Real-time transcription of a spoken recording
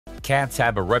Cats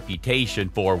have a reputation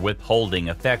for withholding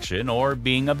affection or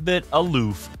being a bit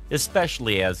aloof,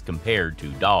 especially as compared to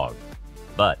dogs.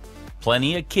 But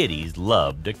plenty of kitties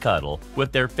love to cuddle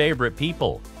with their favorite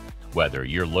people. Whether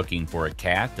you're looking for a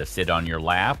cat to sit on your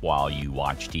lap while you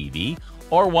watch TV,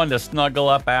 or one to snuggle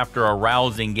up after a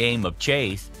rousing game of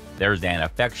chase, there's an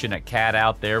affectionate cat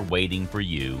out there waiting for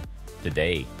you.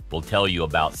 Today, we'll tell you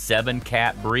about 7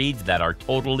 cat breeds that are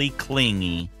totally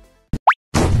clingy.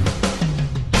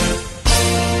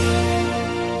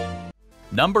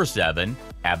 Number 7.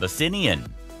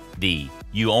 Abyssinian, the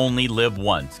you only live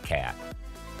once cat.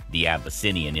 The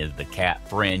Abyssinian is the cat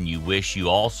friend you wish you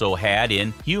also had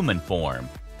in human form.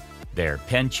 Their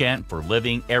penchant for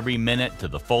living every minute to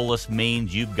the fullest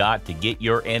means you've got to get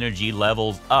your energy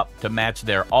levels up to match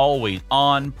their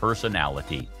always-on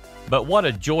personality. But what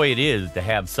a joy it is to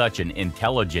have such an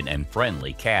intelligent and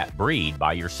friendly cat breed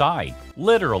by your side,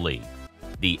 literally.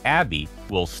 The Abby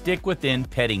will stick within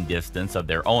petting distance of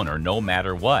their owner no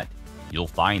matter what. You'll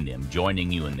find them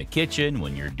joining you in the kitchen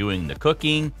when you're doing the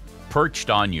cooking, perched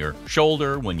on your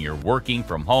shoulder when you're working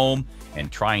from home,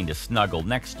 and trying to snuggle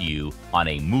next to you on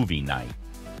a movie night.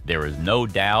 There is no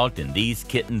doubt in these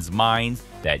kittens' minds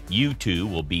that you two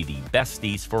will be the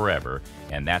besties forever,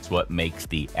 and that's what makes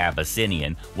the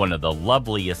Abyssinian one of the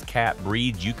loveliest cat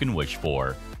breeds you can wish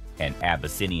for. An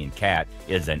Abyssinian cat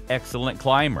is an excellent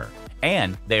climber,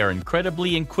 and they are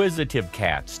incredibly inquisitive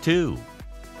cats too.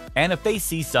 And if they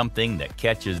see something that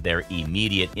catches their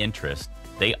immediate interest,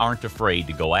 they aren't afraid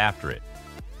to go after it.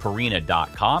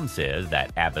 Purina.com says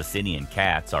that Abyssinian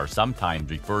cats are sometimes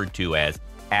referred to as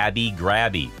Abby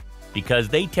Grabby because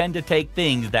they tend to take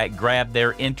things that grab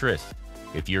their interest.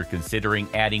 If you're considering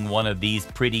adding one of these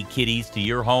pretty kitties to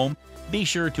your home, be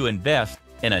sure to invest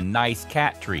in a nice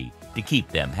cat tree to keep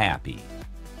them happy.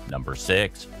 Number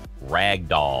 6.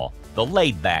 Ragdoll, the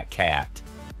laid-back cat.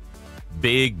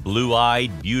 Big,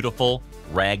 blue-eyed, beautiful,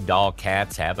 ragdoll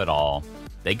cats have it all.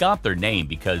 They got their name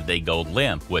because they go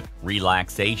limp with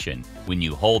relaxation when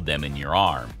you hold them in your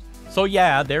arms. So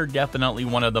yeah, they're definitely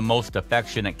one of the most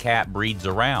affectionate cat breeds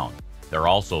around. They're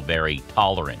also very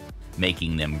tolerant,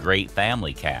 making them great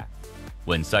family cats.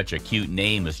 When such a cute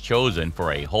name is chosen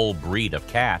for a whole breed of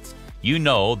cats, you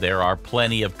know there are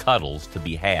plenty of cuddles to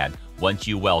be had once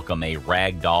you welcome a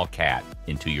ragdoll cat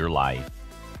into your life.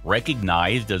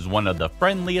 Recognized as one of the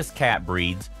friendliest cat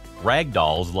breeds,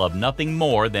 ragdolls love nothing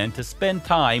more than to spend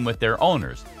time with their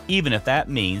owners, even if that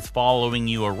means following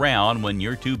you around when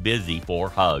you're too busy for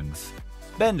hugs.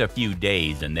 Spend a few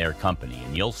days in their company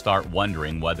and you'll start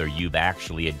wondering whether you've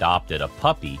actually adopted a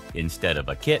puppy instead of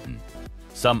a kitten.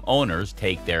 Some owners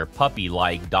take their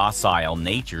puppy-like docile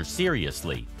nature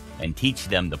seriously and teach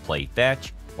them to play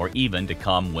fetch or even to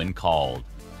come when called.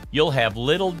 You'll have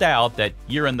little doubt that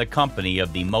you're in the company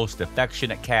of the most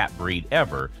affectionate cat breed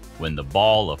ever when the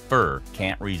ball of fur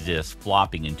can't resist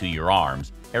flopping into your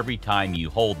arms every time you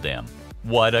hold them.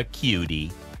 What a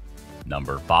cutie!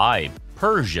 Number 5.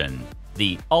 Persian,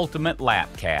 the ultimate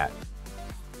lap cat.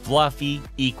 Fluffy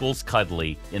equals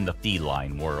cuddly in the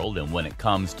feline world, and when it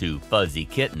comes to fuzzy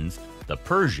kittens, the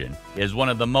Persian is one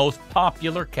of the most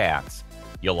popular cats.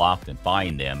 You'll often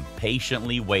find them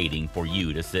patiently waiting for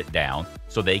you to sit down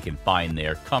so they can find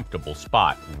their comfortable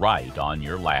spot right on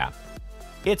your lap.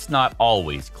 It's not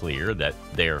always clear that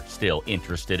they're still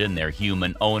interested in their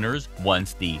human owners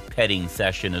once the petting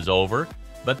session is over,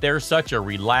 but they're such a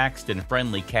relaxed and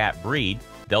friendly cat breed,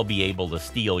 they'll be able to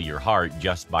steal your heart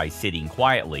just by sitting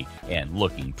quietly and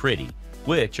looking pretty,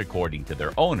 which, according to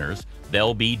their owners,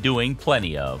 they'll be doing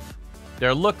plenty of.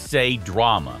 Their looks say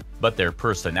drama, but their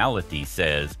personality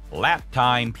says, "Lap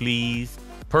time, please."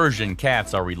 Persian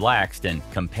cats are relaxed and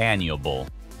companionable.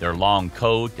 Their long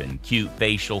coat and cute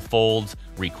facial folds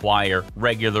require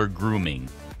regular grooming,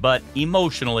 but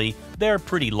emotionally, they're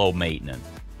pretty low maintenance.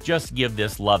 Just give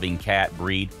this loving cat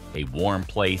breed a warm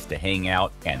place to hang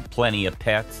out and plenty of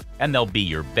pets, and they'll be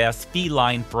your best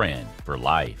feline friend for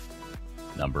life.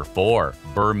 Number 4.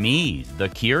 Burmese, the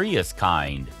curious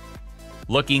kind.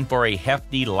 Looking for a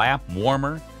hefty lap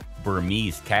warmer?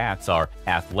 Burmese cats are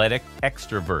athletic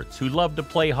extroverts who love to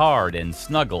play hard and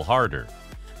snuggle harder.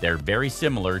 They're very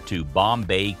similar to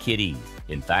Bombay kitties.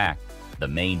 In fact, the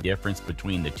main difference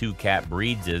between the two cat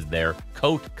breeds is their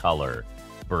coat color.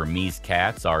 Burmese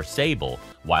cats are sable,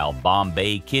 while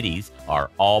Bombay kitties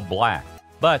are all black.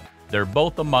 But they're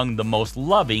both among the most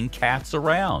loving cats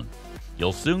around.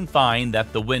 You'll soon find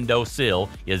that the windowsill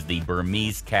is the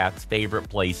Burmese cat's favorite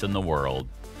place in the world.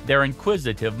 Their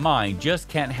inquisitive mind just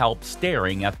can't help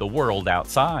staring at the world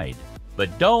outside.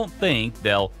 But don't think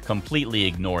they'll completely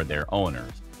ignore their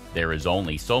owners. There is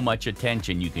only so much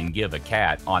attention you can give a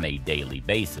cat on a daily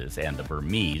basis, and the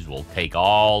Burmese will take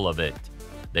all of it.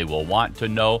 They will want to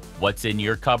know what's in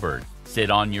your cupboard,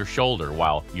 sit on your shoulder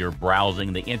while you're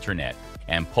browsing the internet,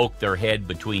 and poke their head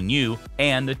between you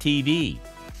and the TV.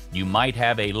 You might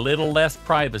have a little less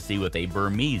privacy with a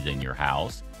Burmese in your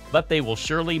house, but they will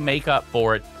surely make up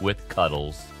for it with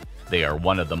cuddles. They are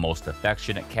one of the most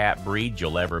affectionate cat breeds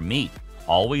you'll ever meet,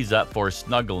 always up for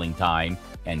snuggling time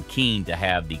and keen to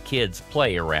have the kids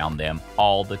play around them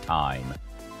all the time.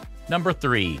 Number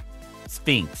 3.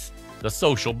 Sphinx, the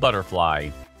social butterfly.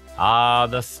 Ah,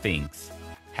 the Sphinx.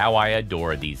 How I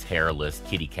adore these hairless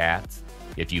kitty cats.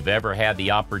 If you've ever had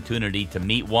the opportunity to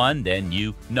meet one, then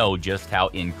you know just how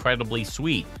incredibly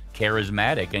sweet,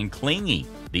 charismatic, and clingy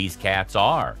these cats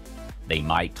are. They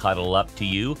might cuddle up to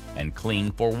you and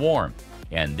cling for warmth.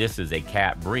 And this is a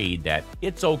cat breed that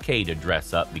it's okay to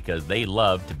dress up because they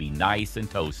love to be nice and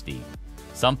toasty.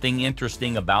 Something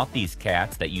interesting about these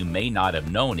cats that you may not have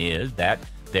known is that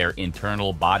their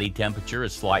internal body temperature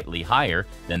is slightly higher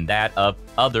than that of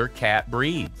other cat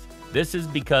breeds. This is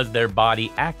because their body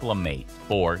acclimates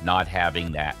for not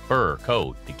having that fur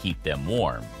coat to keep them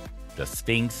warm. The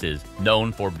Sphinx is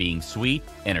known for being sweet,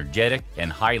 energetic, and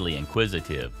highly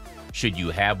inquisitive. Should you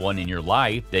have one in your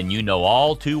life, then you know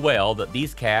all too well that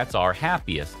these cats are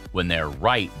happiest when they're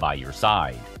right by your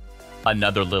side.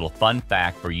 Another little fun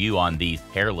fact for you on these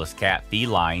hairless cat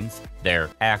felines: they're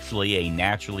actually a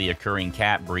naturally occurring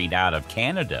cat breed out of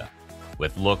Canada.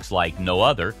 With looks like no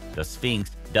other, the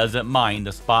Sphinx doesn't mind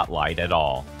the spotlight at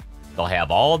all. They'll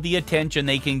have all the attention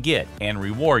they can get and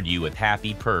reward you with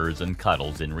happy purrs and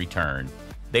cuddles in return.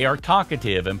 They are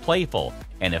talkative and playful,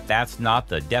 and if that's not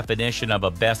the definition of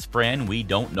a best friend, we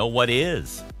don't know what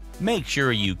is. Make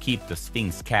sure you keep the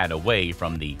Sphinx cat away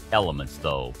from the elements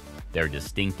though. Their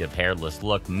distinctive hairless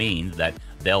look means that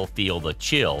they'll feel the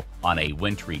chill on a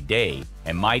wintry day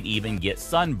and might even get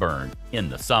sunburned in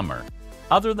the summer.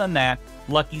 Other than that,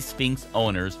 lucky Sphinx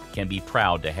owners can be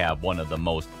proud to have one of the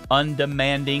most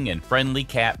undemanding and friendly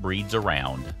cat breeds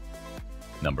around.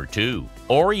 Number 2.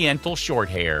 Oriental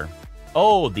Shorthair.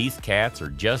 Oh, these cats are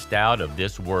just out of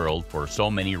this world for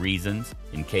so many reasons.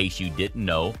 In case you didn't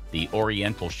know, the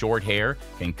Oriental Shorthair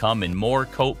can come in more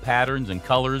coat patterns and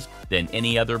colors than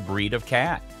any other breed of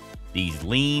cat. These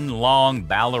lean, long,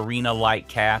 ballerina-like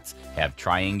cats have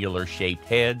triangular-shaped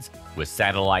heads with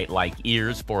satellite-like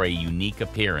ears for a unique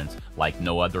appearance like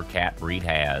no other cat breed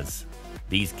has.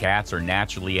 These cats are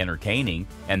naturally entertaining,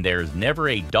 and there's never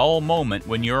a dull moment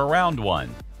when you're around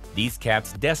one. These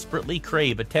cats desperately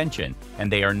crave attention,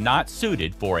 and they are not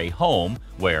suited for a home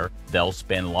where they'll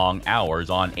spend long hours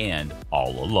on end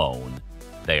all alone.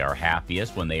 They are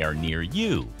happiest when they are near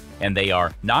you, and they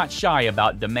are not shy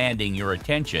about demanding your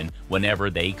attention whenever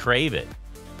they crave it.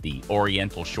 The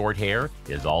Oriental Shorthair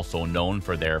is also known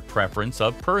for their preference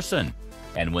of person,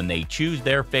 and when they choose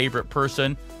their favorite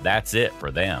person, that's it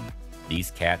for them.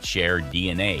 These cats share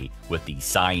DNA with the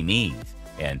Siamese,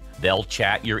 and they'll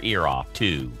chat your ear off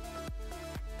too.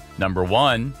 Number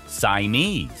 1.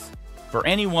 Siamese. For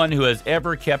anyone who has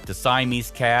ever kept a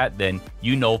Siamese cat, then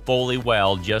you know fully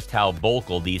well just how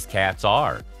vocal these cats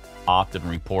are. Often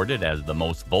reported as the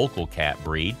most vocal cat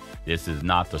breed, this is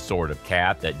not the sort of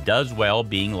cat that does well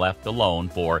being left alone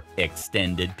for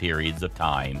extended periods of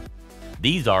time.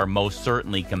 These are most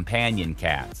certainly companion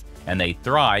cats, and they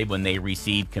thrive when they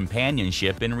receive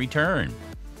companionship in return.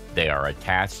 They are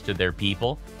attached to their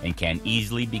people and can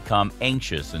easily become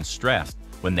anxious and stressed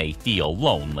when they feel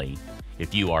lonely.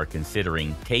 If you are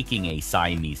considering taking a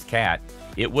Siamese cat,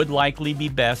 it would likely be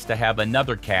best to have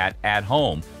another cat at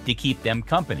home to keep them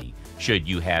company, should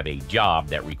you have a job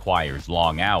that requires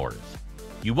long hours.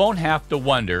 You won't have to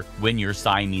wonder when your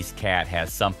Siamese cat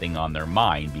has something on their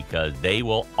mind, because they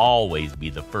will always be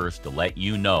the first to let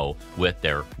you know with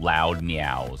their loud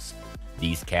meows.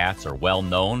 These cats are well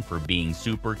known for being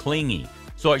super clingy,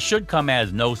 so it should come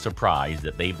as no surprise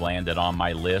that they've landed on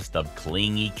my list of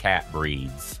clingy cat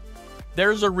breeds.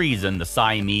 There's a reason the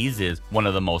Siamese is one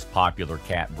of the most popular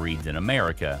cat breeds in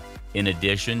America. In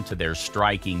addition to their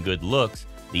striking good looks,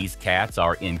 these cats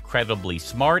are incredibly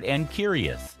smart and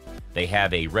curious. They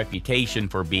have a reputation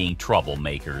for being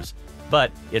troublemakers,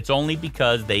 but it's only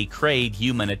because they crave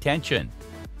human attention.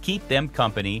 Keep them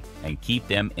company and keep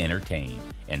them entertained,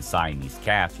 and Siamese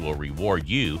cats will reward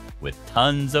you with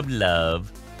tons of love.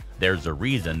 There's a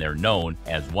reason they're known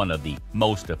as one of the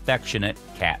most affectionate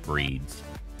cat breeds.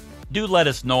 Do let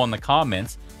us know in the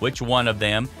comments which one of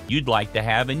them you'd like to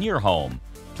have in your home.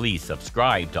 Please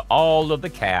subscribe to all of the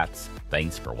cats.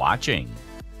 Thanks for watching.